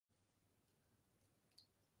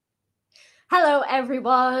Hello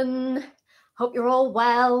everyone, hope you're all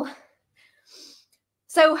well.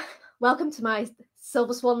 So welcome to my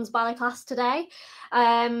Silver Swans ballet class today.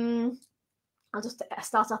 I'll just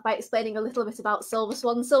start off by explaining a little bit about Silver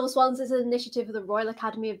Swans. Silver Swans is an initiative of the Royal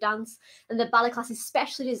Academy of Dance, and the ballet class is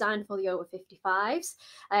specially designed for the over 55s.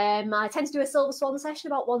 I tend to do a Silver Swan session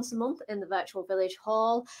about once a month in the virtual village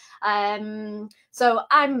hall. So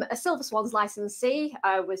I'm a Silver Swans licensee.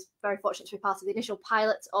 I was very fortunate to be part of the initial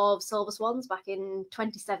pilot of Silver Swans back in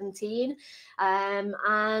 2017.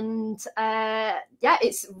 Yeah,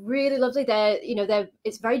 it's really lovely.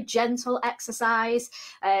 It's very gentle exercise.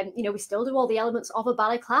 We still do all the elements of a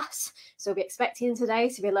ballet class. So we'll be expecting today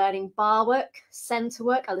to be learning bar work, centre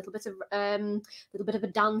work, a little bit of a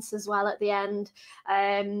dance as well at the end.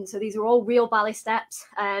 So these are all real ballet steps,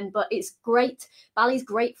 but it's great. Ballet's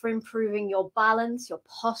great for improving your balance, your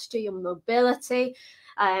posture, your mobility.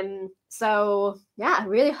 So yeah, I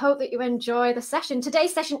really hope that you enjoy the session.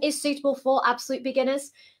 Today's session is suitable for absolute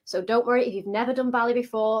beginners. So don't worry if you've never done ballet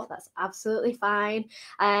before, that's absolutely fine.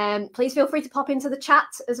 Please feel free to pop into the chat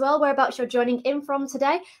as well, whereabouts you're joining in from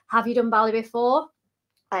today. Have you done ballet before?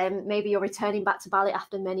 Maybe you're returning back to ballet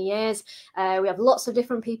after many years. We have lots of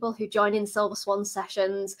different people who join in Silver Swan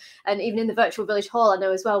sessions, and even in the virtual village hall, I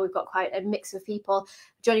know as well, we've got quite a mix of people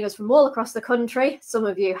joining us from all across the country. Some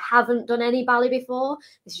of you haven't done any ballet before.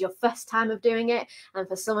 This is your first time of doing it. And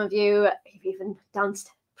for some of you, you've even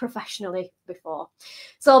danced professionally before.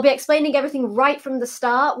 So I'll be explaining everything right from the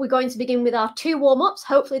start. We're going to begin with our 2 warm-ups.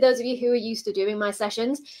 Hopefully those of you who are used to doing my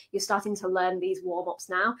sessions, you're starting to learn these warm-ups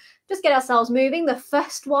now. Just get ourselves moving. The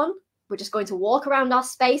first one, we're just going to walk around our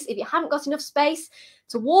space. If you haven't got enough space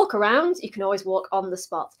to walk around, you can always walk on the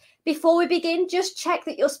spot. Before we begin, just check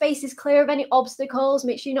that your space is clear of any obstacles.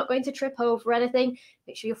 Make sure you're not going to trip over anything.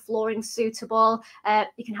 Make sure your flooring's suitable.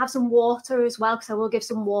 You can have some water as well, because I will give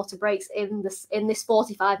some water breaks in this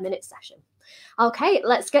 45-minute session. Okay,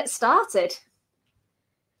 let's get started.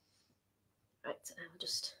 Right, I'll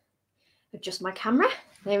just adjust my camera.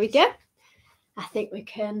 There we go. I think we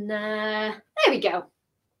can, there we go.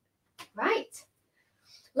 Right,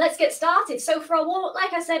 let's get started. So for our warm-up,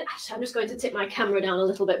 like I said, I'm just going to tip my camera down a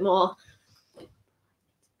little bit more.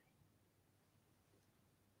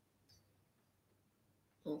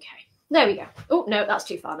 Okay, there we go. Oh, no, that's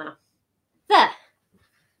too far now.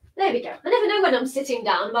 There we go. I never know when I'm sitting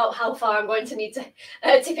down about how far I'm going to need to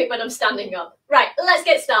tip it when I'm standing up. Right, let's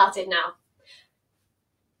get started now.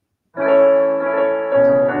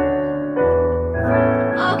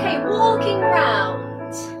 Okay, walking round.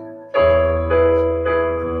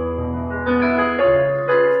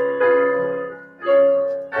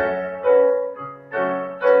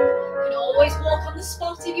 You can always walk on the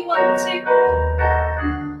spot if you want to.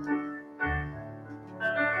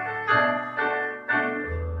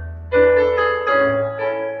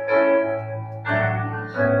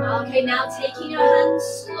 Okay, now taking your hands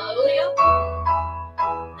slowly up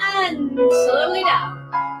and slowly down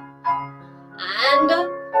and up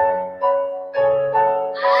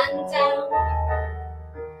and down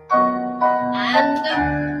and up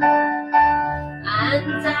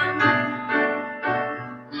and down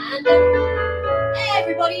and up.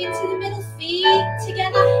 Everybody into the middle, feet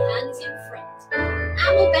together, hands in front,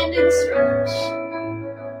 and we'll bend and stretch,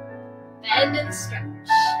 bend and stretch.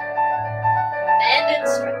 Bend and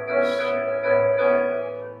stretch.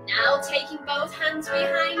 Now taking both hands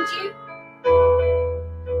behind you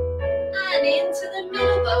and into the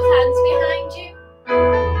middle, both hands behind you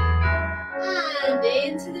and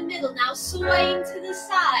into the middle. Now swaying to the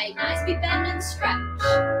side, nicely bend and stretch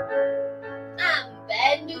and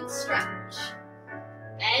bend and stretch,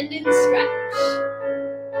 bend and stretch,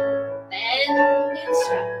 bend and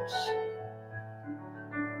stretch.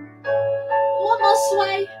 One more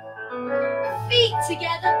sway. Feet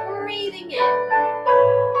together, breathing in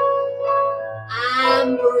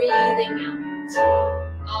and breathing out.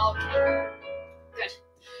 Okay, good.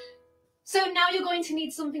 So now you're going to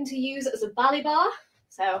need something to use as a ballet bar.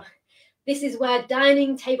 So this is where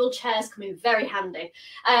dining table chairs come in very handy.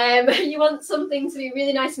 You want something to be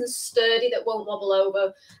really nice and sturdy that won't wobble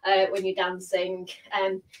over when you're dancing.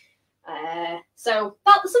 So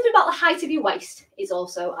something about the height of your waist is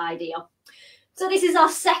also ideal. So this is our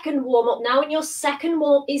second warm-up now, and your second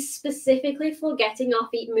warm-up is specifically for getting our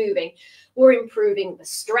feet moving. We're improving the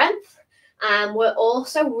strength, and we're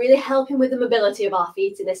also really helping with the mobility of our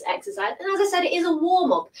feet in this exercise. And as I said, it is a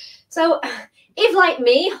warm-up. So if, like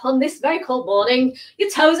me, on this very cold morning, your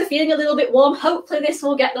toes are feeling a little bit warm, hopefully this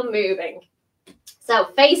will get them moving. So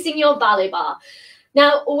facing your ballet bar.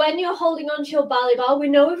 Now, when you're holding onto your ballet bar, we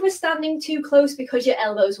know if we're standing too close because your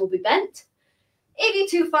elbows will be bent. If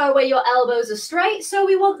you're too far away, your elbows are straight, so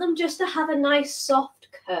we want them just to have a nice soft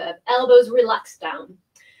curve. Elbows relaxed down.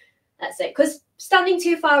 That's it, because standing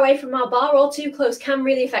too far away from our bar or too close can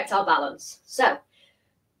really affect our balance. So,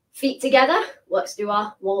 feet together, let's do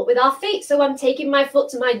our warm up with our feet. So I'm taking my foot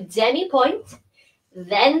to my demi-point,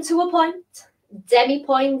 then to a point,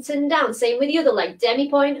 demi-point and down. Same with the other leg,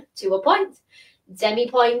 demi-point to a point,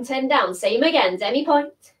 demi-point and down. Same again,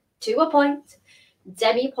 demi-point to a point,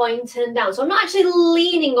 demi-point and down. So I'm not actually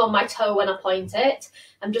leaning on my toe when I point it.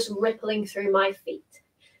 I'm just rippling through my feet.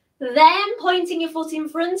 Then pointing your foot in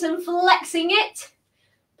front and flexing it.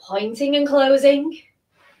 Pointing and closing.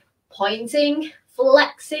 Pointing,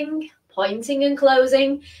 flexing, pointing and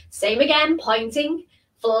closing. Same again, pointing,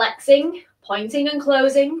 flexing, pointing and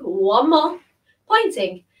closing. One more.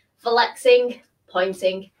 Pointing, flexing,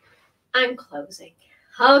 pointing and closing.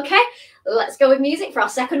 Okay, let's go with music for our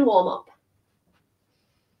second warm-up.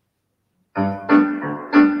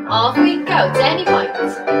 Off we go, demi-point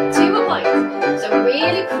to a point. So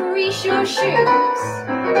really crease your shoes.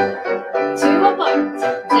 To a point,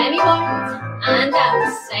 demi-point and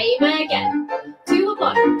down. Same again. To a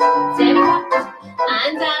point, demi-point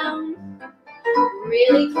and down.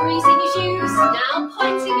 Really creasing your shoes. Now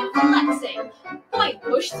pointing and flexing. Point,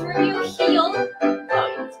 push through your heel.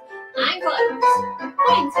 Point and close.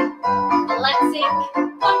 Pointing, flexing,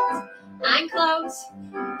 point and close.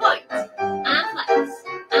 Point and flex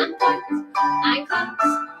and point and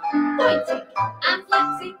close. Pointing and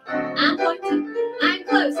flexing and pointing and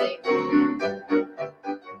closing.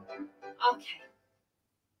 Okay,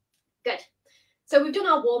 good. So we've done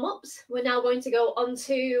our warm-ups. We're now going to go on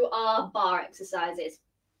to our bar exercises.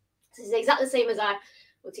 This is exactly the same as I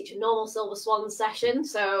will teach a normal Silver Swans session.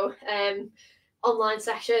 So online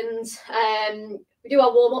sessions, we do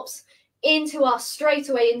our warm-ups straight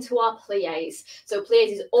away into our pliés. So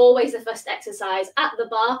pliés is always the first exercise at the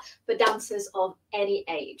bar for dancers of any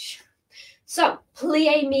age. So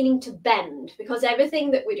plié meaning to bend, because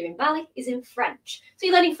everything that we do in ballet is in French. So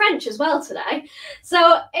you're learning French as well today.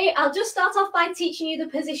 So I'll just start off by teaching you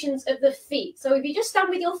the positions of the feet. So if you just stand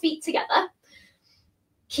with your feet together,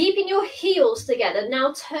 keeping your heels together,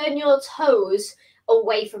 now turn your toes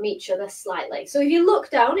away from each other slightly. So if you look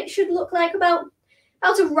down, it should look like about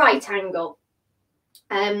a right angle.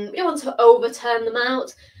 You don't want to overturn them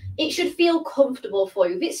out. It should feel comfortable for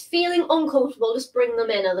you. If it's feeling uncomfortable, just bring them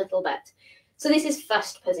in a little bit. So this is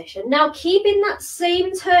first position. Now keeping that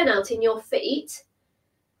same turnout in your feet,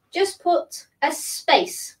 just put a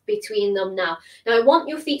space between them now. Now I want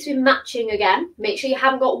your feet to be matching again. Make sure you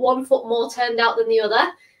haven't got one foot more turned out than the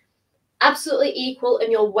other. Absolutely equal,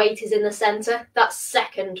 and your weight is in the center. That's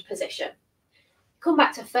second position. Come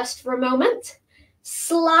back to first for a moment.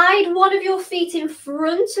 Slide one of your feet in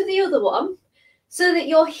front of the other one so that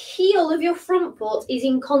your heel of your front foot is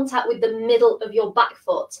in contact with the middle of your back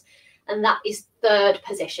foot. And that is third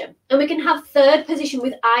position. And we can have third position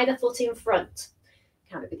with either foot in front. You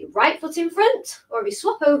can have it with your right foot in front, or if you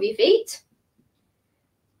swap over your feet,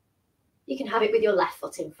 you can have it with your left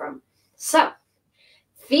foot in front. So,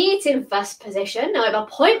 feet in first position. Now if I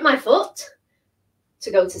point my foot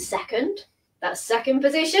to go to second, that's second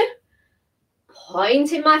position.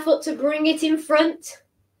 Pointing my foot to bring it in front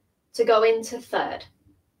to go into third.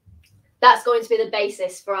 That's going to be the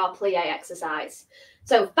basis for our plié exercise.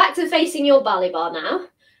 So back to facing your ballet bar now.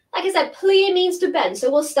 Like I said, plié means to bend. So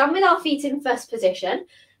we'll stand with our feet in first position.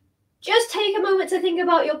 Just take a moment to think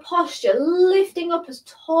about your posture, lifting up as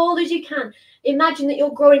tall as you can. Imagine that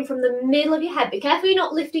you're growing from the middle of your head. Be careful you're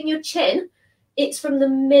not lifting your chin. It's from the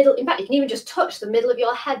middle. In fact, you can even just touch the middle of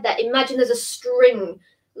your head there. Imagine there's a string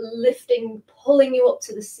lifting, pulling you up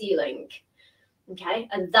to the ceiling. Okay,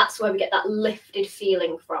 and that's where we get that lifted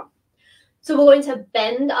feeling from. So we're going to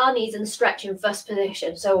bend our knees and stretch in first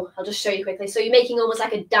position. So I'll just show you quickly. So you're making almost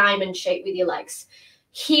like a diamond shape with your legs.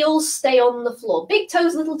 Heels stay on the floor. Big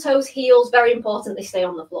toes, little toes, heels, very important, they stay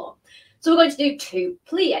on the floor. So we're going to do 2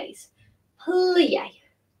 pliés. Plié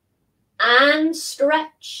and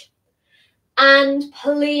stretch and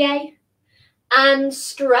plié and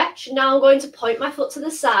stretch. Now I'm going to point my foot to the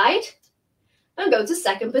side and go to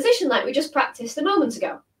second position like we just practiced a moment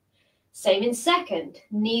ago. Same in second.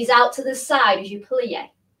 Knees out to the side as you plié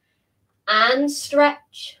and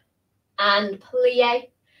stretch and plié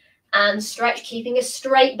and stretch, keeping a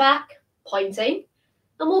straight back, pointing,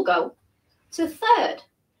 and we'll go to third.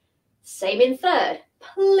 Same in third.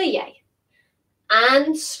 Plié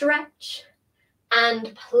and stretch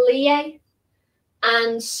and plié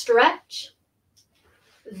and stretch.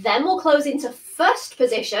 Then we'll close into first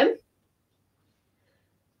position.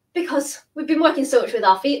 Because we've been working so much with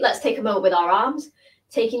our feet, let's take a moment with our arms.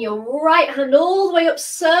 Taking your right hand all the way up,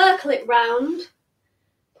 circle it round,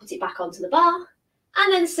 put it back onto the bar,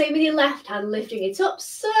 and then same with your left hand, lifting it up,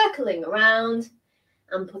 circling around,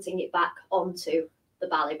 and putting it back onto the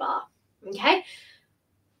ballet bar. Okay,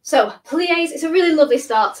 so plies, it's a really lovely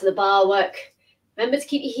start to the bar work. Remember to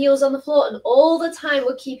keep your heels on the floor, and all the time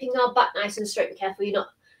we're keeping our back nice and straight. Be careful you're not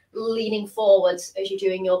leaning forwards as you're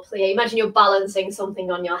doing your plie. Imagine you're balancing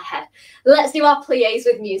something on your head. Let's do our plies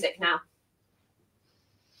with music now.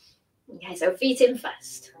 Okay, so feet in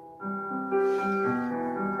first.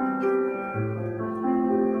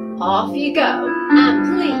 Off you go, and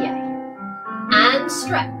plie, and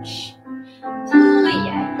stretch,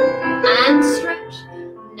 plie, and stretch.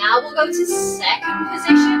 Now we'll go to second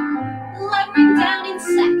position, lowering down in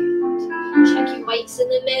second. Check your weights in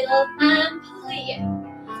the middle, and plie,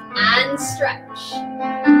 and stretch,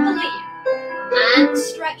 plie, and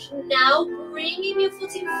stretch. Now bringing your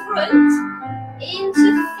foot in front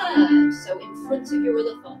into third, so in front of your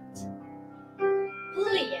other foot.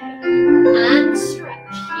 Plie, and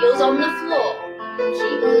stretch, heels on the floor.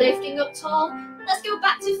 Keep lifting up tall. Let's go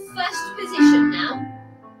back to first position now.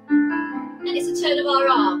 And it's a turn of our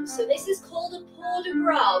arms. So this is called a port de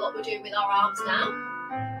bras, what we're doing with our arms now.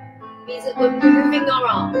 It means that we're moving our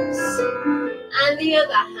arms. And the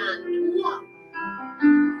other hand, one,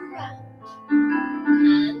 round,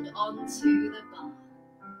 and onto the bar.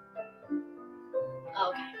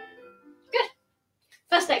 Okay, good.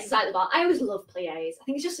 First exercise at the bar. I always love plies. I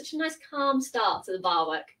think it's just such a nice calm start to the bar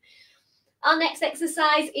work. Our next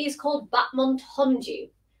exercise is called battement tendu.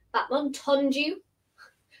 Battement tendu.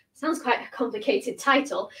 Sounds quite a complicated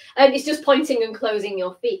title. It's just pointing and closing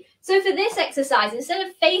your feet. So for this exercise, instead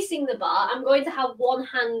of facing the bar, I'm going to have one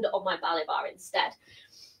hand on my ballet bar instead.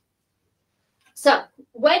 So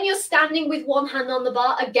when you're standing with one hand on the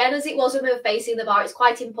bar, again, as it was when we were facing the bar, it's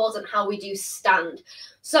quite important how we do stand.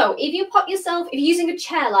 So if you pop yourself, if you're using a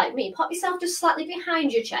chair like me, pop yourself just slightly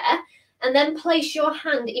behind your chair and then place your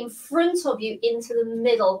hand in front of you into the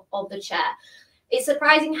middle of the chair. It's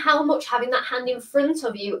surprising how much having that hand in front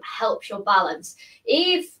of you helps your balance.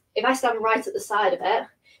 If I stand right at the side of it,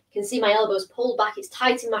 you can see my elbows pulled back, it's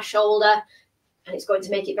tight in my shoulder, and it's going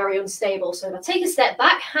to make it very unstable. So if I take a step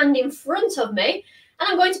back, hand in front of me, and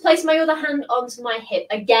I'm going to place my other hand onto my hip.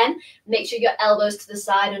 Again, make sure your elbows to the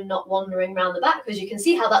side and not wandering around the back, because you can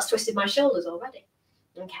see how that's twisted my shoulders already.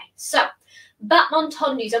 Okay, so battement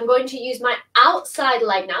tendus, I'm going to use my outside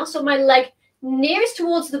leg now. So my leg nearest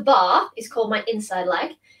towards the bar is called my inside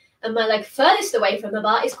leg, and my leg furthest away from the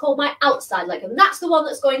bar is called my outside leg, and that's the one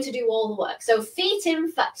that's going to do all the work. So feet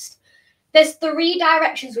in first. There's 3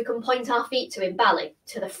 directions we can point our feet to in ballet: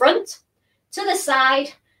 to the front, to the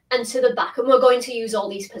side, and to the back, and we're going to use all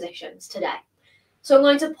these positions today. So I'm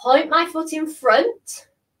going to point my foot in front,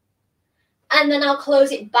 and then I'll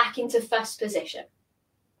close it back into first position.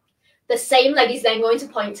 The same leg is then going to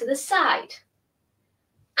point to the side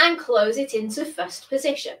and close it into first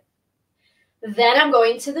position. Then I'm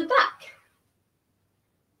going to the back,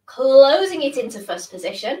 closing it into first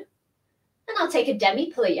position, and I'll take a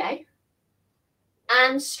demi-plie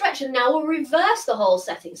and stretch, and now we'll reverse the whole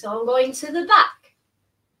setting. So I'm going to the back,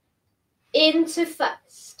 into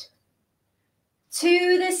first,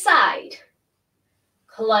 to the side,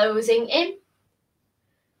 closing in,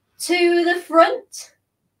 to the front,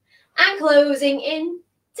 and closing in,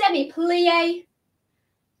 demi-plie,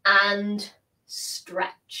 and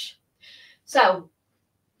stretch. So,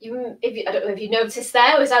 I don't know if you noticed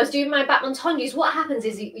there, as I was doing my battement tendus, what happens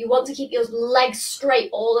is you want to keep your legs straight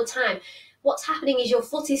all the time. What's happening is your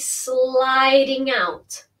foot is sliding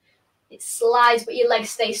out. It slides, but your legs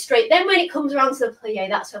stay straight. Then when it comes around to the plie,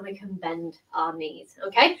 that's when we can bend our knees,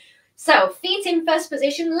 okay? So, feet in first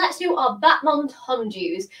position. Let's do our battement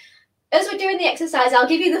tendus. As we're doing the exercise, I'll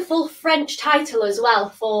give you the full French title as well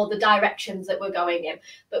for the directions that we're going in.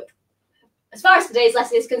 But as far as today's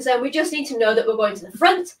lesson is concerned, we just need to know that we're going to the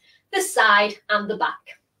front, the side, and the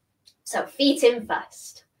back. So feet in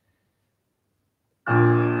first.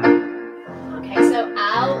 Okay, so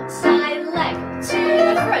outside leg to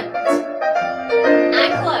the front,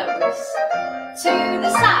 and close, to the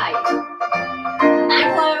side,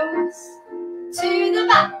 and close, to the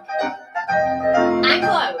back, and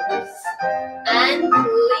close, and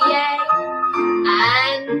plie,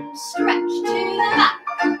 and stretch to the back,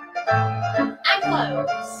 and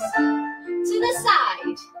close, to the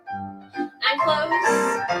side, and close,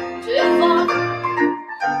 to the front,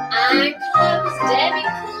 and close,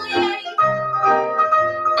 demi-plie,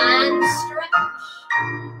 and stretch.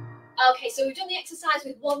 Okay, so we've done the exercise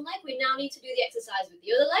with one leg. We now need to do the exercise with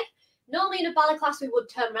the other leg. Normally in a ballet class we would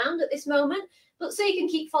turn around at this moment, But so you can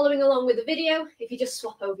keep following along with the video if you just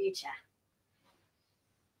swap over your chair.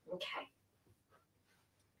 Okay.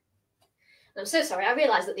 I'm so sorry, I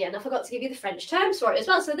realised at the end I forgot to give you the French terms for it as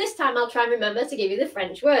well. So this time I'll try and remember to give you the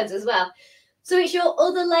French words as well. So it's your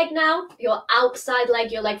other leg now, your outside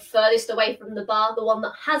leg, your leg furthest away from the bar, the one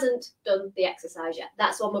that hasn't done the exercise yet.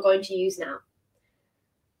 That's the one we're going to use now.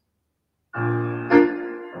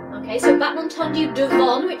 Okay, so battement tendu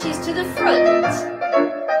devant, which is to the front.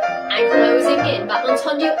 And closing in. Battement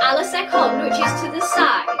tendu à la seconde, which is to the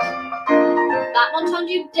side. Battement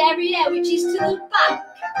tendu derrière, which is to the back.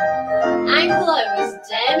 And close,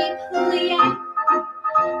 demi-plie.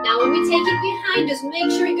 Now when we take it behind us, make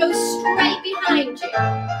sure it goes straight behind you.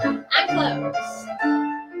 And close.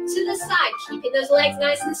 To the side, keeping those legs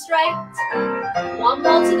nice and straight. One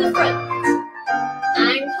more to the front.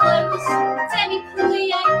 And close,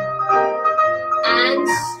 demi-plie. And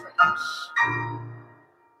stretch.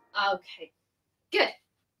 Okay, good.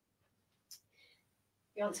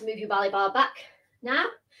 You want to move your ballet bar back now?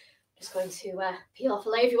 Just going to peel off a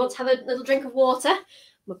layer. If you want to have a little drink of water,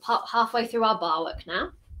 we're halfway through our bar work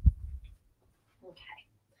now. Okay,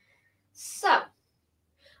 so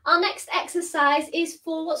our next exercise is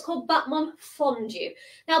for what's called battement fondu.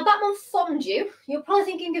 Now, battement fondu, you're probably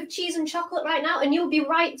thinking of cheese and chocolate right now, and you'll be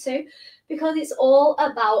right too, because it's all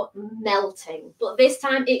about melting. But this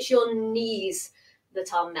time, it's your knees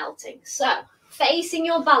that are melting. So, facing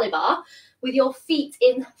your ballet bar with your feet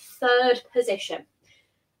in third position.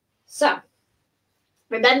 So,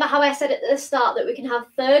 remember how I said at the start that we can have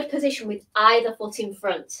third position with either foot in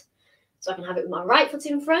front. So I can have it with my right foot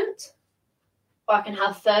in front, or I can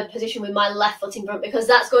have third position with my left foot in front, because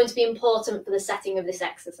that's going to be important for the setting of this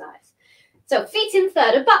exercise. So feet in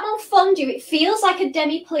third, a battement fondu, it feels like a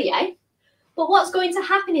demi-plie, but what's going to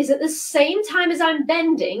happen is at the same time as I'm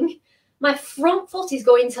bending, my front foot is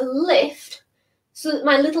going to lift so that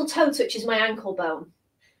my little toe touches my ankle bone.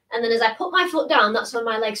 And then as I put my foot down, that's when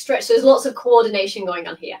my legs stretch. So there's lots of coordination going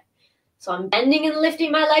on here. So I'm bending and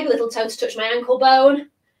lifting my leg, little toe to touch my ankle bone,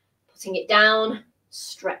 putting it down,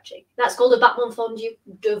 stretching. That's called a battement fondu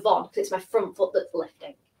devant, because it's my front foot that's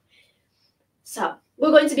lifting. So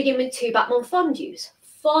we're going to begin with 2 battement fondus.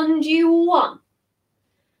 Fondu 1,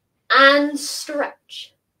 and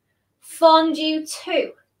stretch. Fondu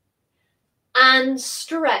 2, and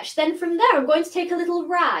stretch. Then from there, I'm going to take a little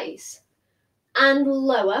rise and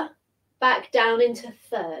lower back down into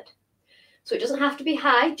third. So it doesn't have to be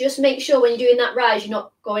high. Just make sure when you're doing that rise, you're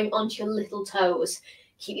not going onto your little toes.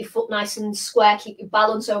 Keep your foot nice and square. Keep your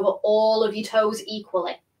balance over all of your toes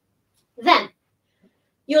equally. Then,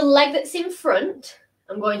 your leg that's in front,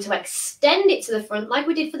 I'm going to extend it to the front like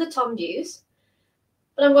we did for the tendus.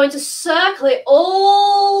 But I'm going to circle it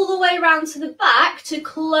all the way around to the back to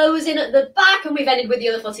close in at the back, and we've ended with the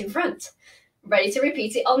other foot in front. Ready to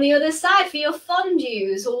repeat it on the other side for your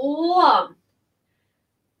fondus. 1,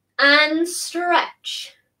 and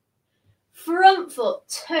stretch. Front foot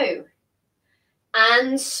 2,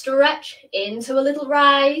 and stretch into a little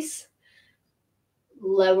rise,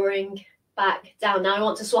 lowering back down. Now I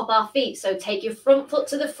want to swap our feet, so take your front foot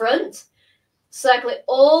to the front, circle it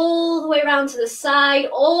all the way around to the side,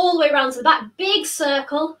 all the way around to the back, big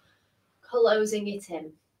circle, closing it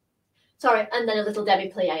in. Sorry, and then a little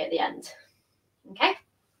demi-plie at the end. Okay,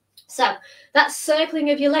 so that circling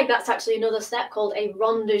of your leg, that's actually another step called a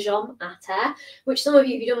rond de jambe à terre, which some of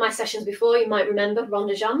you, if you've done my sessions before, you might remember rond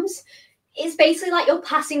de jambes. It's basically like you're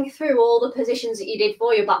passing through all the positions that you did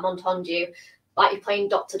for your battement tendu, like you're playing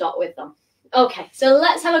dot to dot with them. Okay, so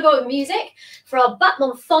let's have a go at music for our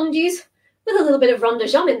battement fondus with a little bit of rond de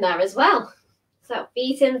jambe in there as well. So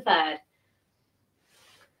feet in third.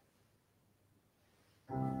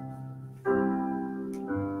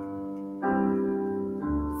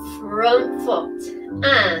 Front foot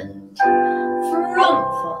and front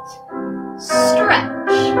foot, stretch,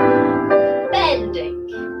 bending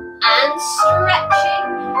and stretching.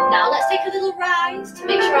 Now let's take a little rise to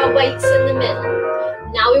make sure our weight's in the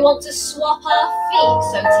middle. Now we want to swap our feet,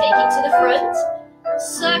 so take it to the front,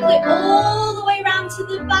 circle it all the way around to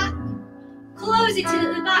the back, close it in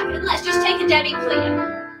at the back, and let's just take a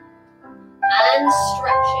demi-plie and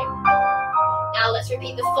stretching. Now let's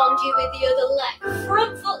repeat the fondu with the other leg.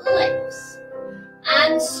 Front foot lifts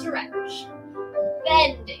and stretch,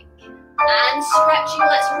 bending and stretching.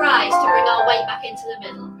 Let's rise to bring our weight back into the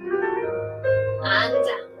middle and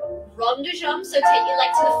down. Rond de jambe, so take your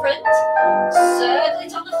leg to the front, circle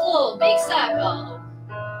it on the floor, big circle,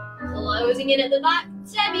 closing in at the back,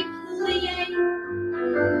 demi-plie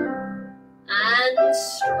and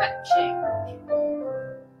stretching.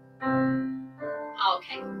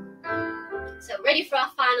 Okay. So ready for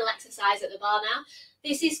our final exercise at the bar now.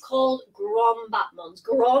 This is called grand battements.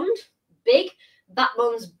 Grand, big,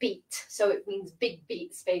 battements, beat. So it means big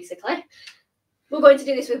beats, basically. We're going to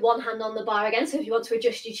do this with one hand on the bar again. So if you want to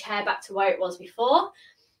adjust your chair back to where it was before.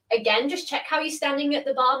 Again, just check how you're standing at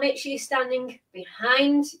the bar. Make sure you're standing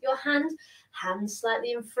behind your hand. Hands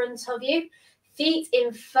slightly in front of you. Feet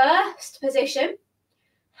in first position.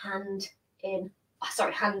 Hand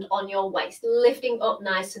on your waist. Lifting up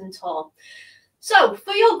nice and tall. So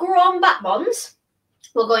for your grand battements,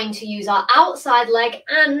 we're going to use our outside leg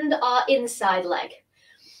and our inside leg.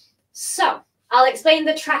 So I'll explain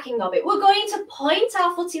the tracking of it. We're going to point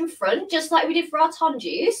our foot in front, just like we did for our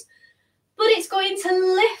tendus, but it's going to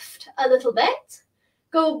lift a little bit,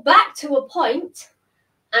 go back to a point,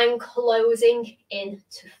 and closing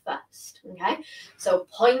into first, okay? So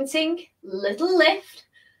pointing, little lift,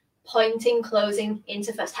 pointing, closing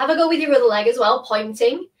into first. Have a go with your other leg as well,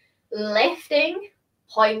 pointing, lifting,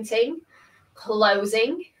 pointing,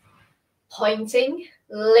 closing, pointing,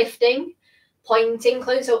 lifting, pointing,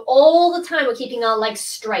 closing. So all the time we're keeping our legs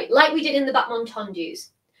straight, like we did in the battement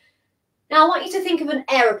tendus. Now I want you to think of an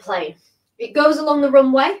aeroplane. It goes along the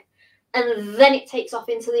runway and then it takes off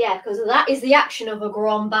into the air, because that is the action of a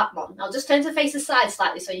grand battement. I'll just turn to face the side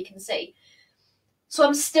slightly so you can see. So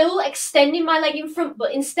I'm still extending my leg in front,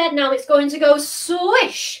 but instead now it's going to go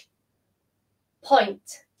swish,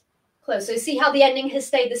 point, close. So see how the ending has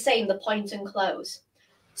stayed the same, the point and close.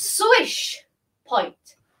 Swish,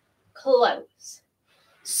 point, close.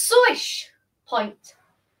 Swish, point,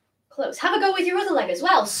 close. Have a go with your other leg as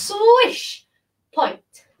well. Swish,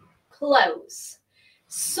 point, close.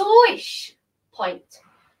 Swish, point,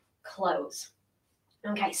 close.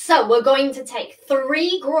 Okay, so we're going to take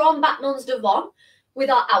 3 grand battements devant with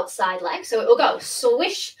our outside leg. So it will go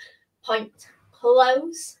swish, point,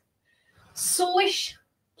 close. Swish,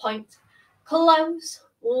 point, close.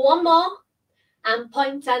 One more, and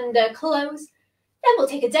point and close. Then we'll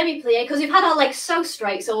take a demi-plie, because we've had our legs so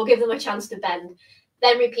straight, so we'll give them a chance to bend.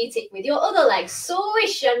 Then repeat it with your other leg.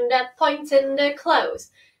 Swish and point and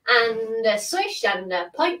close. And swish and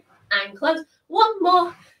point and close. One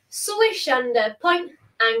more. Swish and point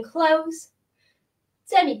and close.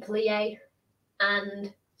 Demi-plie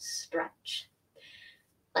and stretch.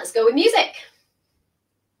 Let's go with music.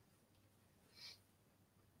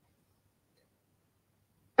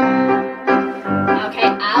 Okay,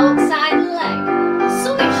 outside leg.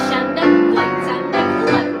 Swish and point and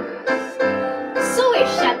close.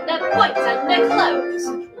 Swish and point and close.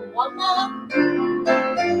 One more.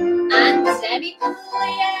 And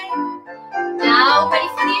demi-plie. Now ready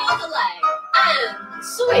for the other leg. And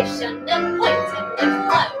swish and point and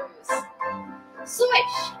close.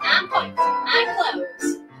 Swish and point and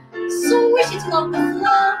close. Swish it along the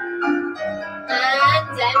floor. And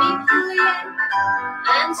demi-plie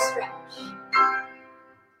and stretch.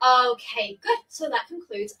 Okay, good. So that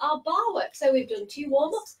concludes our bar work. So we've done 2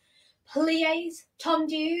 warm-ups, pliés,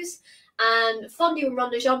 tendus, and fondue and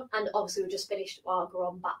rondejambe, and obviously we've just finished our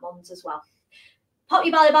grand battements as well. Pop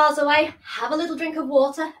your ballet bars away, have a little drink of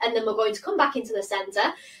water, and then we're going to come back into the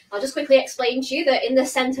centre. I'll just quickly explain to you that in the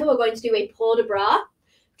centre we're going to do a port de bras,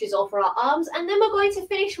 which is all for our arms, and then we're going to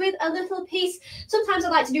finish with a little piece. Sometimes I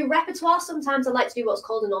like to do repertoire, sometimes I like to do what's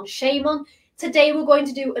called an enchaînement. Today we're going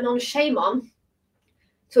to do an enchaînement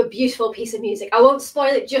to a beautiful piece of music. I won't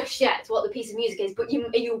spoil it just yet, what the piece of music is, but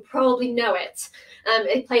you'll probably know it.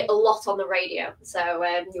 They play it a lot on the radio, so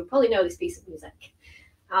you'll probably know this piece of music.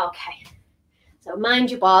 Okay, so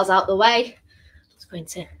mind your bars out the way. Just going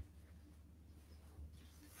to...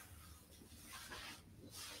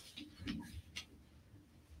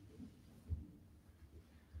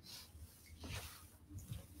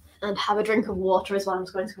 and have a drink of water as well. I'm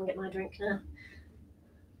just going to go and get my drink now.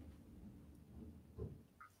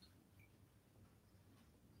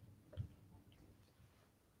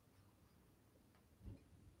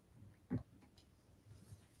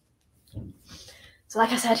 So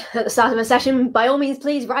like I said at the start of the session, by all means,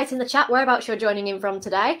 please write in the chat whereabouts you're joining in from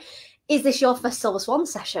today. Is this your first Silver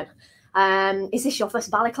Swans session? Is this your first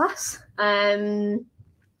ballet class?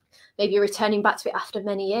 Maybe you're returning back to it after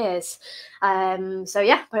many years. So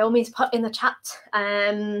yeah, by all means, put in the chat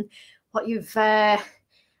what you've your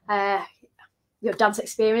dance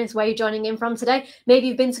experience, where you're joining in from today. Maybe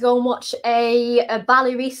you've been to go and watch a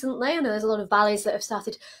ballet recently. I know there's a lot of ballets that have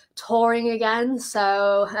started touring again.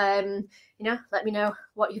 So you know, let me know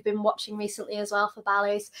what you've been watching recently as well for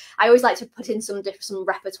ballets. I always like to put in some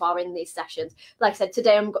repertoire in these sessions. Like I said,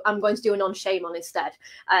 today I'm going to do an enchaînement instead.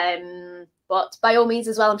 But by all means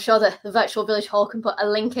as well, I'm sure that the Virtual Village Hall can put a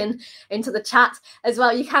link into the chat as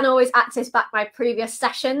well. You can always access back my previous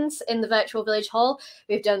sessions in the Virtual Village Hall.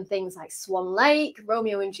 We've done things like Swan Lake,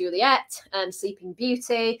 Romeo and Juliet, Sleeping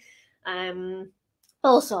Beauty,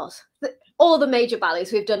 all sorts. All the major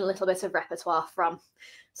ballets we've done a little bit of repertoire from.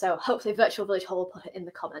 So hopefully Virtual Village Hall will put it in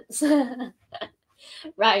the comments.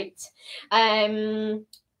 Right.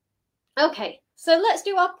 Okay, so let's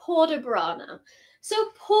do our port de bras now. So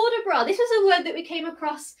port de bras, this was a word that we came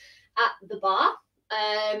across at the bar.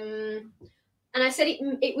 And I said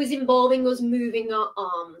it was involving us moving our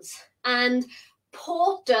arms. And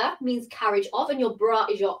porter means carriage of, and your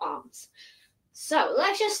bras is your arms. So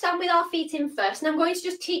let's just stand with our feet in first. And I'm going to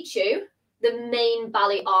just teach you the main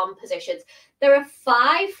ballet arm positions. There are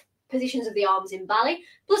 5 positions of the arms in ballet,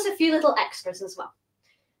 plus a few little extras as well.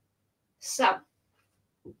 So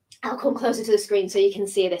I'll come closer to the screen so you can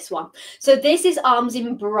see this one. So this is arms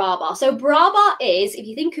in bras bar. So bras bar is, if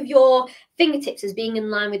you think of your fingertips as being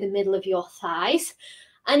in line with the middle of your thighs,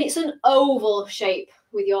 and it's an oval shape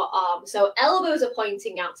with your arms. So elbows are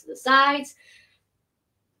pointing out to the sides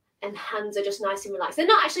and hands are just nice and relaxed. They're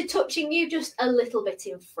not actually touching you, just a little bit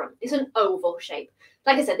in front. It's an oval shape.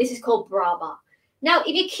 Like I said, this is called bras bar. Now,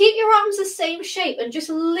 if you keep your arms the same shape and just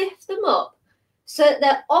lift them up, so that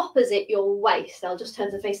they're opposite your waist. I'll just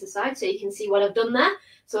turn to face the side so you can see what I've done there.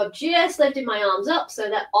 So I've just lifted my arms up so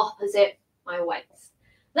they're opposite my waist.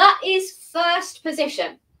 That is first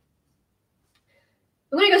position.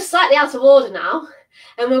 I'm going to go slightly out of order now,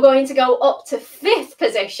 and we're going to go up to 5th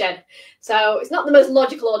position. So it's not the most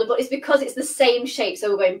logical order, but it's because it's the same shape. So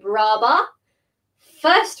we're going bras bar,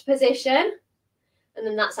 first position, and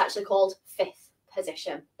then that's actually called 5th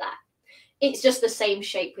position there. It's just the same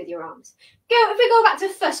shape with your arms. If we go back to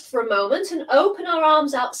first for a moment and open our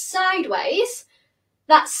arms out sideways,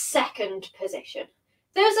 that's 2nd position.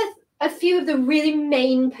 There's a few of the really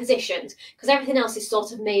main positions because everything else is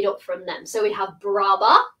sort of made up from them. So we have bras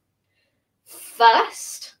bar,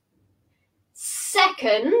 first,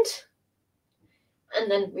 2nd,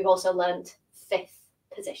 and then we've also learned 5th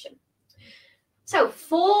position. So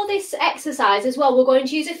for this exercise as well, we're going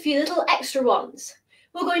to use a few little extra ones.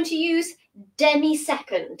 We're going to use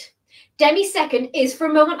demi-second. Demi-second is, for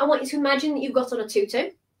a moment, I want you to imagine that you've got on a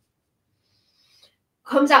tutu.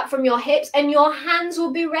 Comes out from your hips and your hands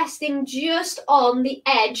will be resting just on the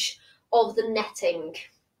edge of the netting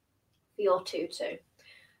for your tutu.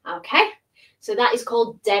 Okay, so that is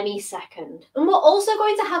called demi-second. And we're also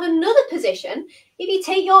going to have another position. If you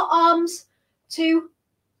take your arms to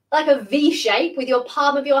like a V shape with your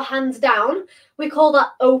palm of your hands down, we call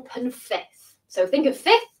that open 5th. So think of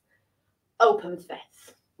 5th, open 5th.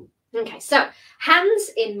 Okay, so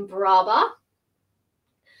hands in bras bar.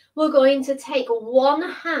 We're going to take one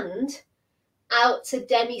hand out to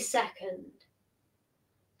demi-second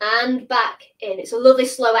and back in. It's a lovely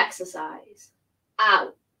slow exercise.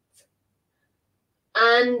 Out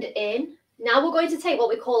and in. Now we're going to take what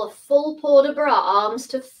we call a full port de bras, arms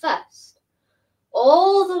to first,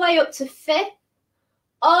 all the way up to 5th,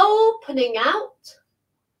 opening out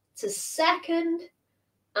to 2nd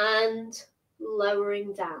and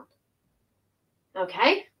lowering down.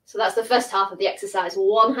 Okay, so that's the first half of the exercise.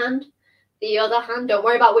 One hand, the other hand, don't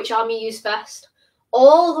worry about which arm you use first,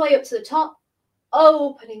 all the way up to the top,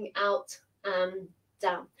 opening out and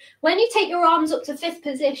down. When you take your arms up to 5th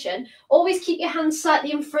position, always keep your hands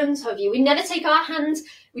slightly in front of you. We definitely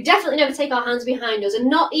never take our hands behind us and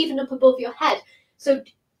not even up above your head. So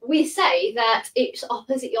we say that it's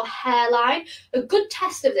opposite your hairline. A good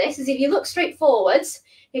test of this is if you look straight forwards,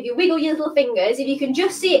 if you wiggle your little fingers, if you can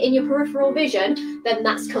just see it in your peripheral vision, then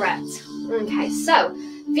that's correct. Okay, so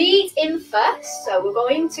feet in first. So we're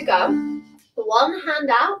going to go one hand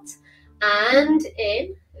out and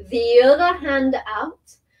in, the other hand out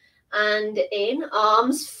and in,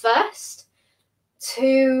 arms first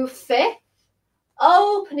to 5th,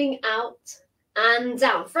 opening out and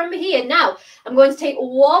down. From here, now I'm going to take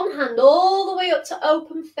one hand all the way up to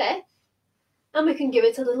open 5th and we can give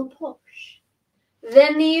it a little push.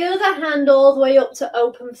 Then the other hand all the way up to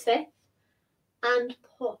open 5th and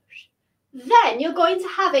push. Then you're going to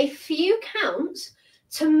have a few counts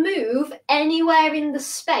to move anywhere in the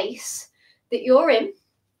space that you're in.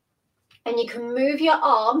 And you can move your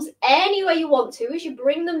arms any way you want to as you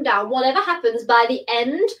bring them down. Whatever happens by the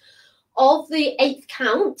end of the 8th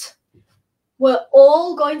count, we're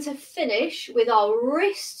all going to finish with our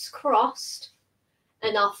wrists crossed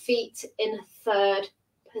and our feet in 3rd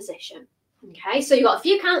position. Okay, so you've got a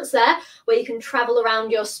few counts there where you can travel around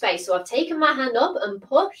your space. So I've taken my hand up and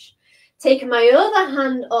push, taken my other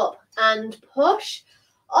hand up and push.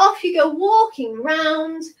 Off you go, walking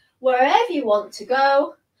round, wherever you want to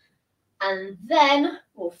go, and then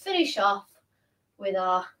we'll finish off with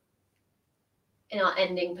our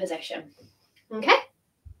ending position. Okay?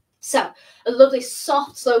 So, a lovely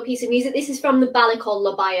soft, slow piece of music. This is from the ballet called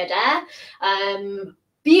La Bayadere.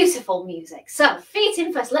 Beautiful music. So, feet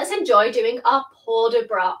in first. Let's enjoy doing our port de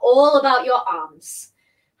bras, all about your arms.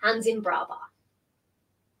 Hands in bras bar.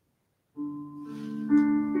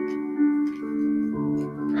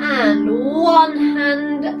 And one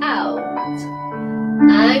hand out.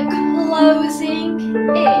 And closing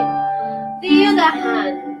in. The other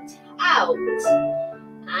hand out.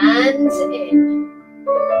 And in.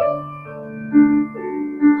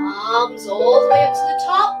 Arms all the way up to the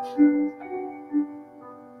top.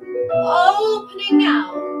 Opening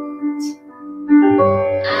out.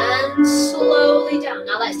 And slowly down.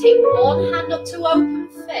 Now let's take one hand up to open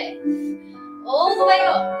fifth. All the way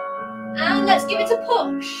up. And let's give it a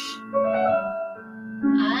push.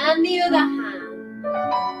 And the other hand.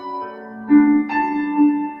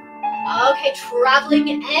 Okay, travelling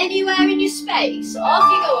anywhere in your space.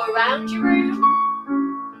 Off you go around your room.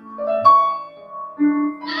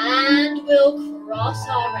 And we'll cross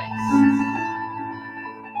our wrists.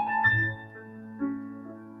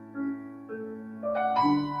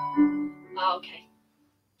 Okay,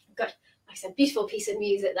 good. Like I said, beautiful piece of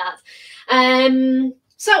music that.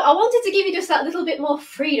 So I wanted to give you just that little bit more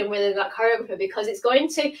freedom within that choreography because it's going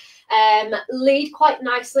to lead quite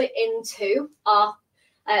nicely into our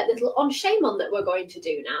little enchaînement that we're going to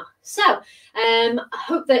do now. So I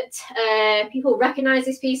hope that people recognise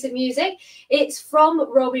this piece of music. It's from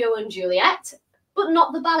Romeo and Juliet, but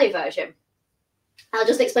not the ballet version. I'll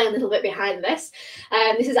just explain a little bit behind this.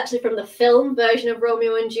 This is actually from the film version of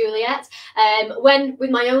Romeo and Juliet. When, with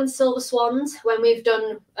my own Silver Swans, when we've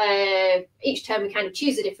done, each term we kind of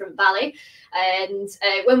choose a different ballet. And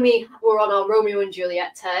when we were on our Romeo and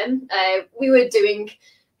Juliet term, we were doing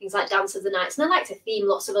things like Dance of the Nights, and I like to theme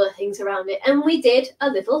lots of other things around it. And we did a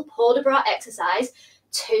little port de bras exercise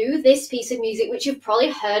to this piece of music, which you've probably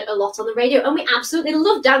heard a lot on the radio. And we absolutely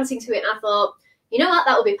loved dancing to it. And I thought, you know what,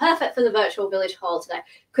 that would be perfect for the virtual village hall today.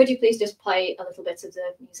 Could you please just play a little bit of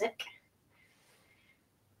the music?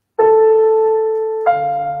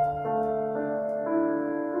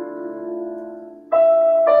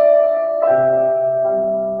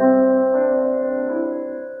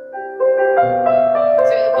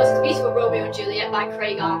 So, of course, it's beautiful Romeo and Juliet by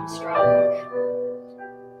Craig Armstrong.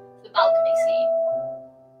 The balcony scene.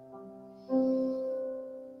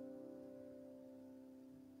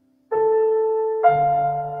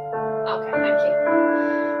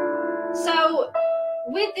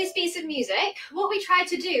 With this piece of music, what we tried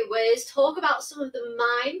to do was talk about some of the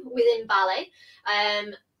mime within ballet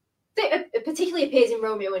that particularly appears in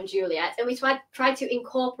Romeo and Juliet, and we tried to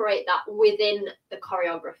incorporate that within the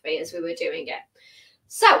choreography as we were doing it.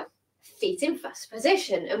 So, feet in first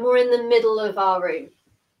position, and we're in the middle of our room.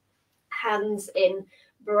 Hands in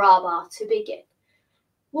bras bar to begin.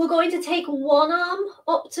 We're going to take one arm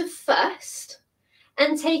up to first,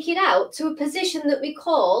 and take it out to a position that we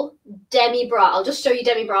call demi-bras. I'll just show you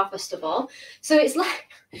demi-bras first of all. So it's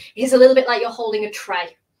a little bit like you're holding a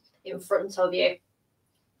tray in front of you.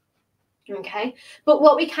 Okay, but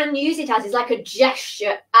what we can use it as is like a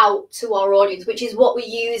gesture out to our audience, which is what we're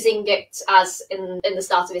using it as in the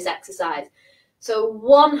start of this exercise. So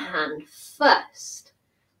one hand first,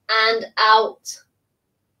 and out,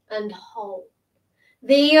 and hold.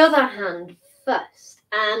 The other hand first,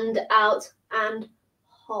 and out, and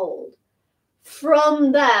hold.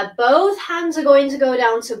 From there, both hands are going to go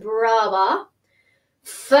down to bras bar,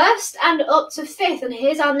 first and up to fifth. And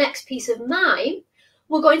here's our next piece of mime.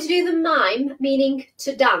 We're going to do the mime, meaning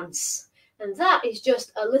to dance. And that is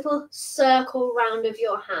just a little circle round of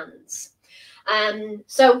your hands.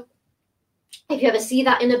 So if you ever see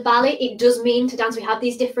that in a ballet, it does mean to dance. We have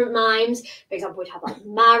these different mimes. For example, we'd have like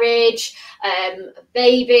marriage,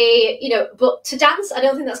 baby, you know, but to dance, I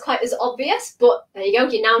don't think that's quite as obvious, but there you go.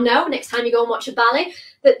 You now know next time you go and watch a ballet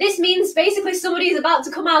that this means basically somebody is about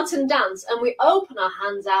to come out and dance, and we open our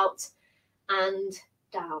hands out and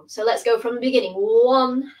down. So let's go from the beginning.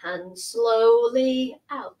 One hand slowly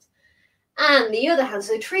out and the other hand.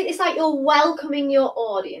 So treat this like you're welcoming your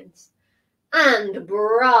audience. And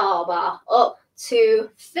bras bar up to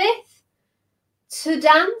fifth, to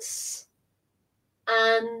dance,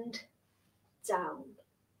 and down.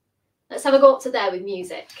 Let's have a go up to there with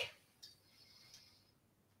music.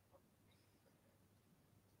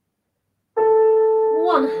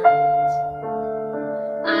 One hand,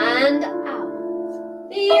 and out.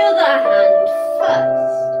 The other hand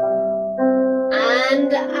first,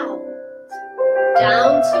 and out.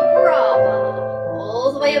 Down to bras bar,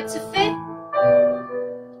 all the way up to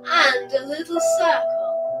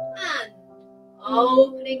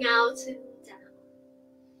out and down.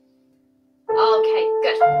 Okay,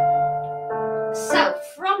 good. So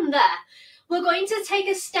from there, we're going to take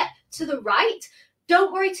a step to the right.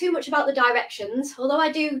 Don't worry too much about the directions. Although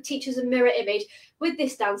I do teach as a mirror image, with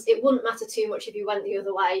this dance, it wouldn't matter too much if you went the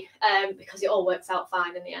other way because it all works out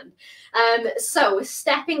fine in the end. So we're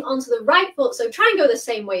stepping onto the right foot. So try and go the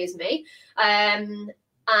same way as me.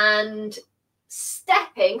 And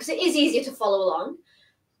stepping, because it is easier to follow along.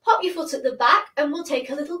 Pop your foot at the back and we'll take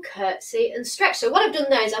a little curtsy and stretch. So what I've done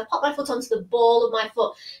there is I've popped my foot onto the ball of my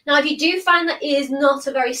foot. Now, if you do find that is not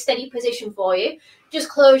a very steady position for you, just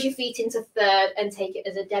close your feet into third and take it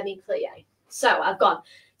as a demi-plie. So I've gone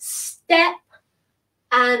step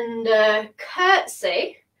and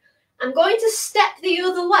curtsy. I'm going to step the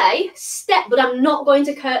other way, step, but I'm not going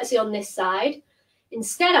to curtsy on this side.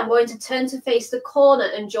 Instead, I'm going to turn to face the corner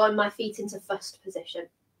and join my feet into first position.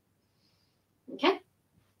 Okay?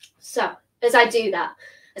 So, as I do that,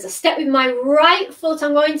 as I step with my right foot,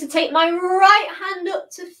 I'm going to take my right hand up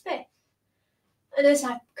to fifth. And as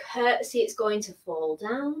I curtsy, it's going to fall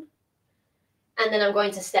down. And then I'm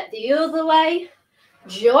going to step the other way,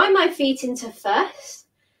 join my feet into first.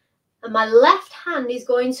 And my left hand is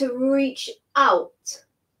going to reach out.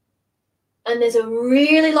 And there's a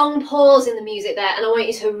really long pause in the music there. And I want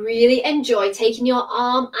you to really enjoy taking your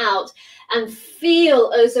arm out and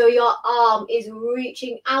feel as though your arm is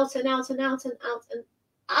reaching out and out and out and out and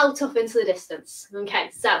out up into the distance. Okay,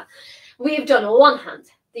 so we've done one hand,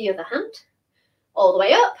 the other hand, all the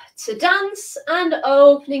way up to dance and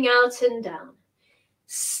opening out and down.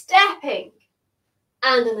 Stepping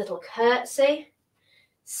and a little curtsy.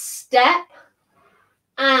 Step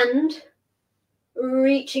and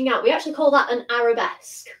reaching out. We actually call that an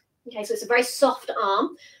arabesque. Okay, so it's a very soft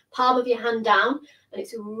arm, palm of your hand down, and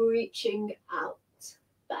it's reaching out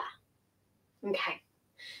there. Okay.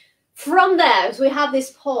 From there, as we have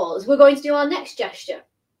this pause, we're going to do our next gesture,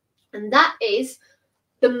 and that is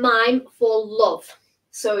the mime for love.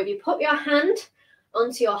 So if you put your hand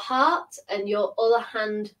onto your heart and your other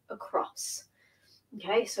hand across.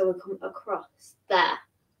 Okay, so we'll come across there.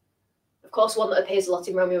 Of course, one that appears a lot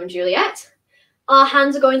in Romeo and Juliet. Our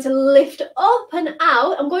hands are going to lift up and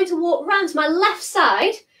out. I'm going to walk round to my left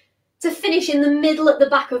side to finish in the middle at the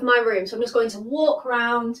back of my room. So I'm just going to walk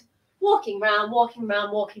round, walking round, walking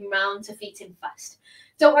round, walking round to feet in first.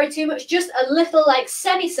 Don't worry too much, just a little like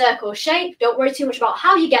semicircle shape. Don't worry too much about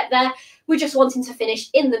how you get there. We're just wanting to finish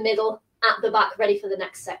in the middle at the back, ready for the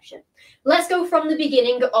next section. Let's go from the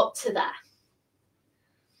beginning up to there.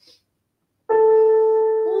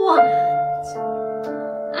 One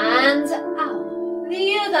hand and out.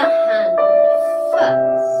 The other hand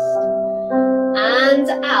first and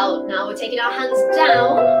out. Now we're taking our hands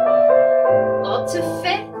down, up to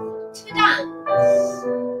fifth to dance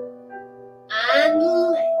and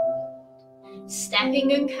lift.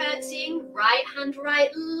 Stepping and curtsying, right hand,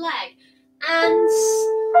 right leg, and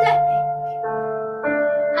stepping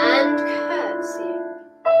and curtsying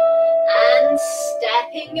and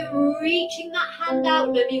stepping and reaching that hand out.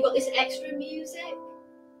 Remember, you've got this extra music.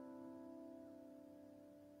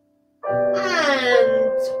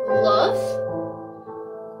 And love.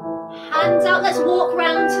 Hands out. Let's walk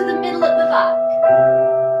round to the middle at the back.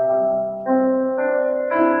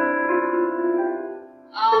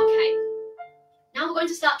 Okay. Now we're going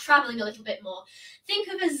to start travelling a little bit more. Think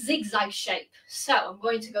of a zigzag shape. So I'm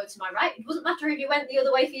going to go to my right. It doesn't matter if you went the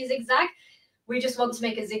other way for your zigzag. We just want to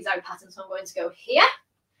make a zigzag pattern. So I'm going to go here.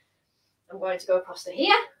 I'm going to go across to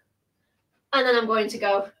here. And then I'm going to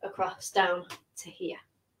go across down to here.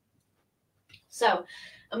 So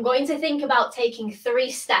I'm going to think about taking 3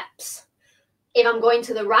 steps. If I'm going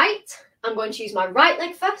to the right, I'm going to use my right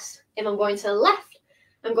leg first. If I'm going to the left,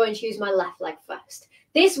 I'm going to use my left leg first.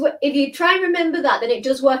 This, if you try and remember that, then it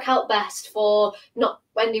does work out best for not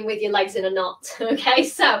ending with your legs in a knot. Okay,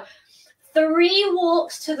 so 3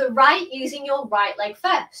 walks to the right using your right leg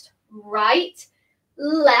first. Right,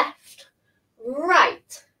 left,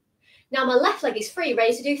 right. Now my left leg is free,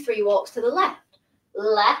 ready to do 3 walks to the left.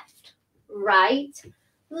 Left, right,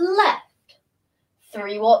 left.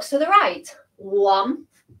 3 walks to the right. 1,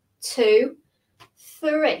 2,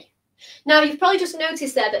 3. Now you've probably just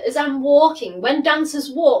noticed there that as I'm walking, when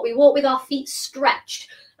dancers walk, we walk with our feet stretched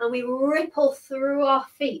and we ripple through our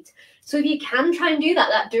feet. So if you can try and do that,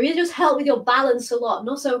 that really does help with your balance a lot and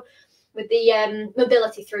also with the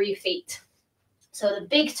mobility through your feet. So the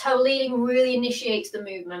big toe leading really initiates the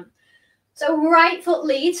movement. So right foot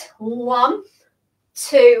leads. 1,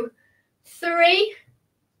 2, 3.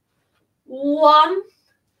 1,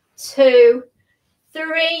 2,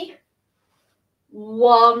 3.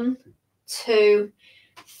 1, 2,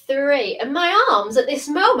 3. And my arms at this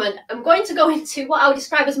moment, I'm going to go into what I would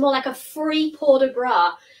describe as more like a free port de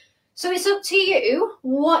bras. So it's up to you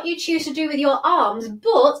what you choose to do with your arms,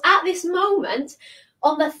 but at this moment,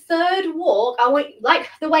 on the third walk, I want, like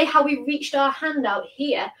the way how we reached our hand out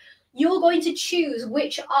here, you're going to choose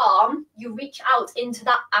which arm you reach out into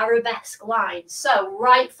that arabesque line. So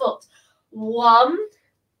right foot, 1,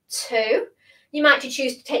 2. You might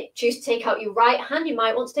choose to take out your right hand. You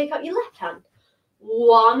might want to take out your left hand.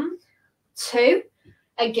 1, 2.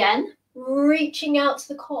 Again, reaching out to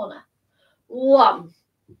the corner. 1,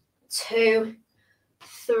 2,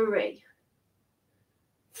 3.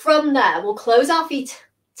 From there, we'll close our feet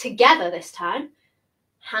together this time.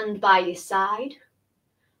 Hand by your side.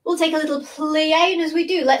 We'll take a little plie, and as we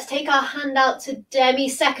do, let's take our hand out to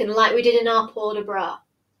demi-second like we did in our port de bras.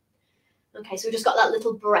 Okay, so we've just got that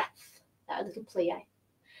little breath, that little plie.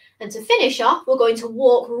 And to finish off, we're going to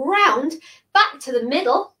walk round, back to the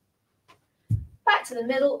middle,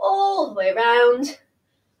 all the way around.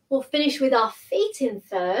 We'll finish with our feet in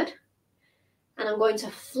third, and I'm going to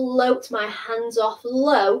float my hands off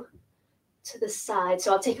low to the side.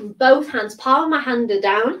 So I've taken both hands, palm of my hand are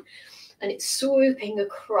down, and it's swooping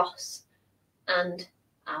across and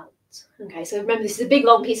out. Okay, so remember, this is a big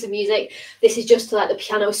long piece of music. This is just like the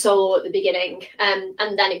piano solo at the beginning, and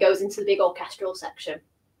then it goes into the big orchestral section.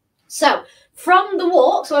 So from the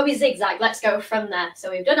walk, so where we zigzag, let's go from there.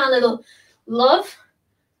 So we've done our little love,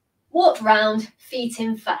 walked round, feet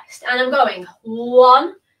in first, and I'm going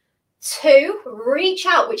 1, 2, reach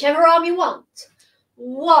out, whichever arm you want.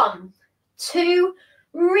 1, 2,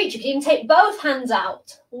 reach. You can even take both hands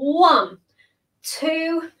out. 1,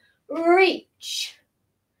 2, reach.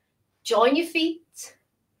 Join your feet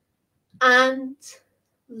and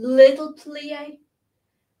little plie.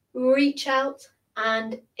 Reach out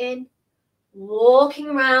and in.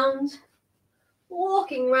 Walking round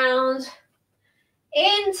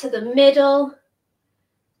into the middle,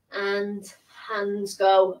 and hands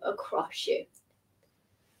go across you.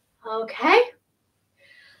 Okay.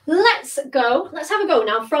 Let's have a go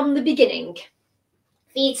now from the beginning.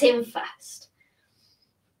 Feet in first.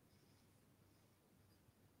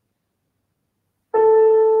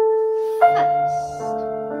 First.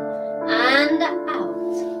 And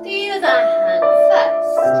out. The other hand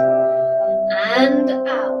first. And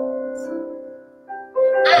out.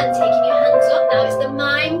 And taking your hands up, now it's the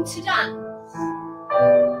mime to dance.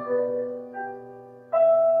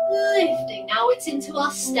 Lifting, now it's into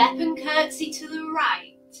our step and curtsy to the right.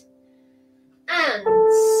 And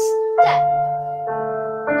step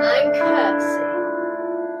and curtsy.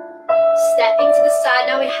 Stepping to the side,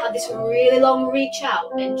 now we have this really long reach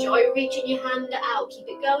out. Enjoy reaching your hand out. Keep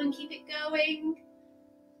it going, keep it going.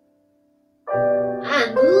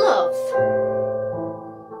 And love.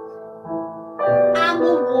 And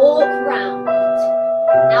we'll walk round.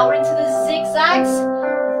 Now we're into the zigzags.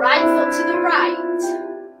 Right foot to the right.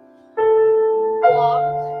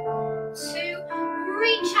 1, 2,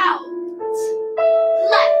 reach out.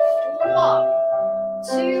 Left, 1,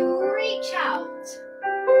 2, reach out.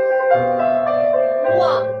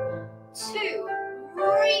 1, 2,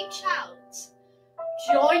 reach out.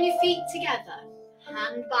 Join your feet together,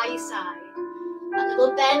 hand by your side. A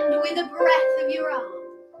little bend with the breath of your arm.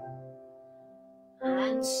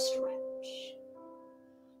 And stretch.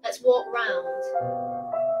 Let's walk round.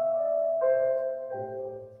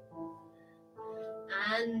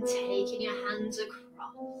 And taking your hands across.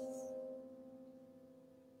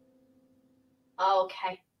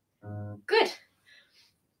 Okay, good.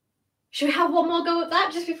 Should we have one more go at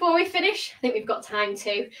that just before we finish? I think we've got time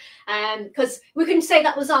to, because we can say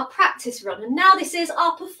that was our practice run, and now this is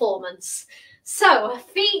our performance. So,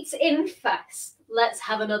 feet in first. Let's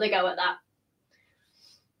have another go at that.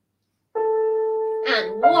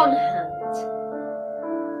 And one hand.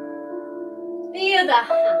 The other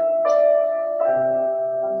hand.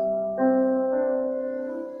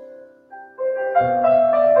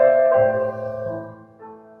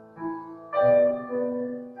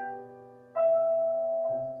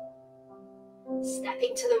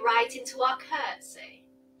 Stepping to the right into our curtsy.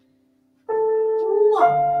 1.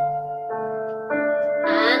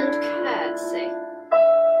 And curtsy.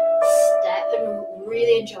 Step and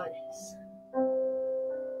really enjoy this.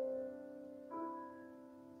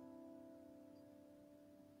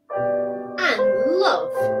 And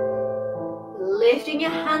love. Lifting your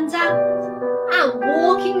hands out and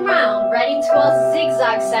walking round, ready into our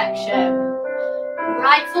zigzag section.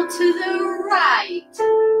 Right foot to the right.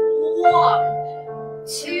 1,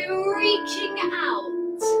 2, reaching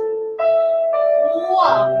out.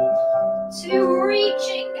 1, 2,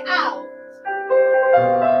 reaching out.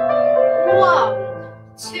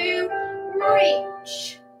 1,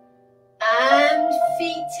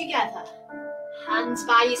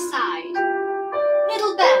 by your side,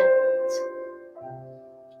 middle bend,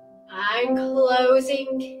 and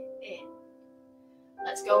closing in.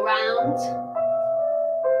 Let's go round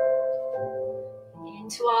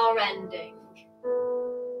into our ending.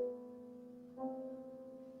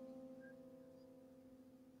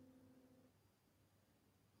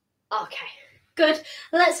 Okay, good.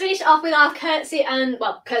 Let's finish off with our curtsy and,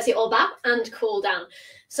 well, curtsy or bow and cool down.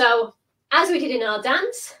 So as we did in our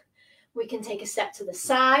dance, we can take a step to the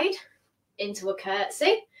side into a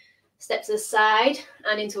curtsy, step to the side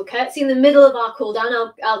and into a curtsy in the middle of our cool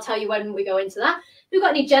down. I'll tell you when we go into that. If we've got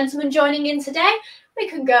any gentlemen joining in today, we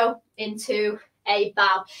can go into a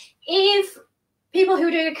bow. If people who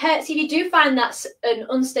are doing a curtsy, if you do find that's an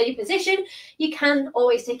unsteady position, you can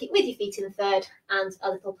always take it with your feet in the third and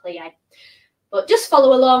a little plie. But just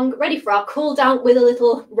follow along, ready for our cool down with a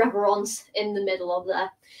little reverence in the middle of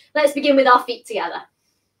there. Let's begin with our feet together.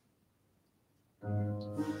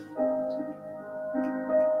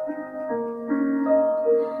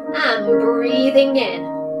 And breathing in.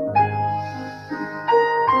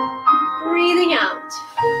 Breathing out.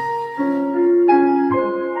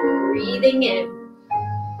 Breathing in.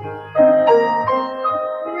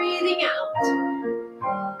 Breathing out.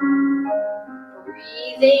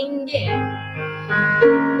 Breathing in.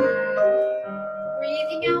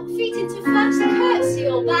 Breathing out. Feet into first curtsy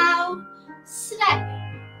or bow.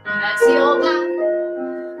 Stepping. Curtsy or bow.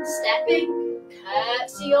 Stepping.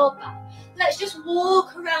 Curtsy or bow. Let's just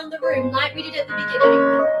walk around the room like we did at the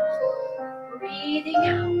beginning. Breathing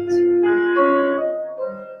out.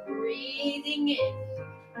 Breathing in.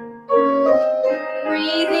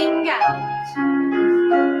 Breathing out.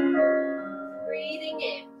 Breathing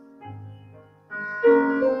in.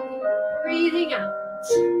 Breathing out.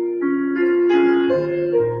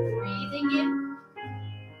 Breathing in.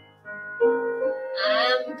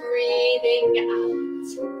 And breathing out.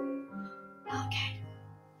 Okay.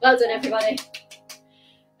 Well done, everybody.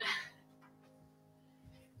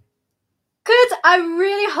 Good. I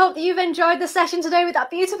really hope that you've enjoyed the session today with that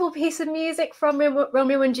beautiful piece of music from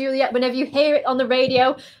Romeo and Juliet. Whenever you hear it on the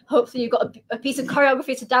radio, hopefully you've got a piece of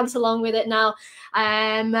choreography to dance along with it now.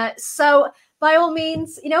 So by all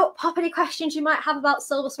means, pop any questions you might have about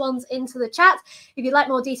Silver Swans into the chat. If you'd like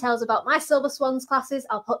more details about my Silver Swans classes,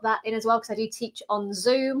 I'll put that in as well, because I do teach on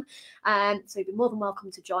Zoom. So you'd be more than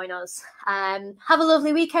welcome to join us. Have a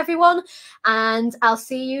lovely week, everyone. And I'll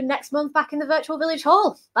see you next month back in the Virtual Village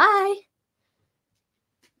Hall. Bye.